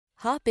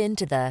Hop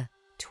into the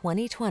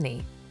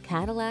 2020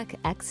 Cadillac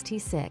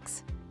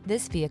XT6.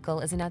 This vehicle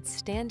is an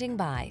outstanding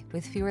buy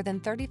with fewer than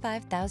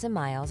 35,000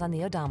 miles on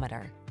the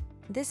odometer.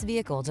 This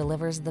vehicle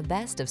delivers the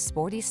best of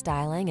sporty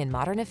styling and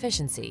modern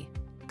efficiency.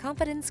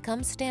 Confidence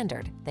comes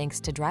standard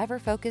thanks to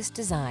driver-focused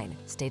design,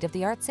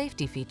 state-of-the-art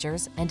safety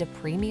features, and a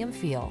premium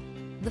feel.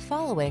 The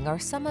following are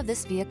some of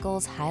this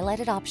vehicle's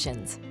highlighted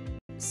options: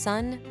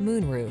 sun,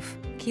 moonroof,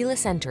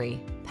 keyless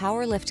entry,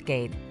 power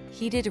liftgate,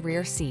 heated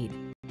rear seat,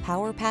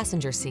 power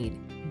passenger seat,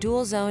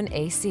 dual zone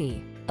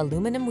AC,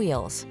 aluminum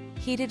wheels,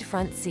 heated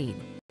front seat,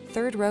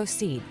 third row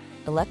seat,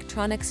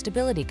 electronic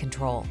stability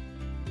control,